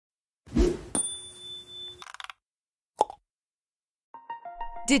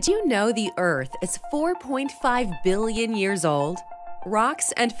Did you know the Earth is 4.5 billion years old?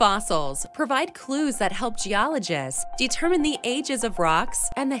 Rocks and fossils provide clues that help geologists determine the ages of rocks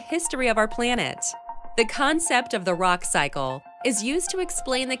and the history of our planet. The concept of the rock cycle is used to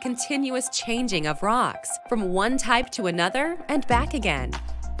explain the continuous changing of rocks from one type to another and back again.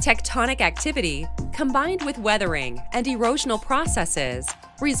 Tectonic activity, combined with weathering and erosional processes,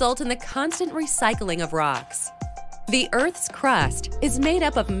 result in the constant recycling of rocks. The Earth's crust is made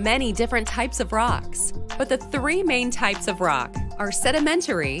up of many different types of rocks, but the three main types of rock are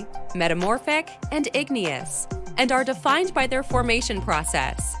sedimentary, metamorphic, and igneous, and are defined by their formation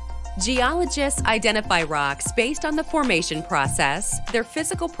process. Geologists identify rocks based on the formation process, their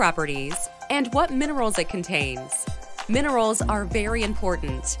physical properties, and what minerals it contains. Minerals are very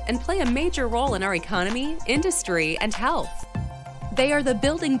important and play a major role in our economy, industry, and health. They are the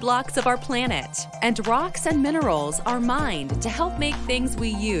building blocks of our planet, and rocks and minerals are mined to help make things we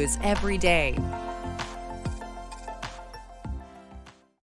use every day.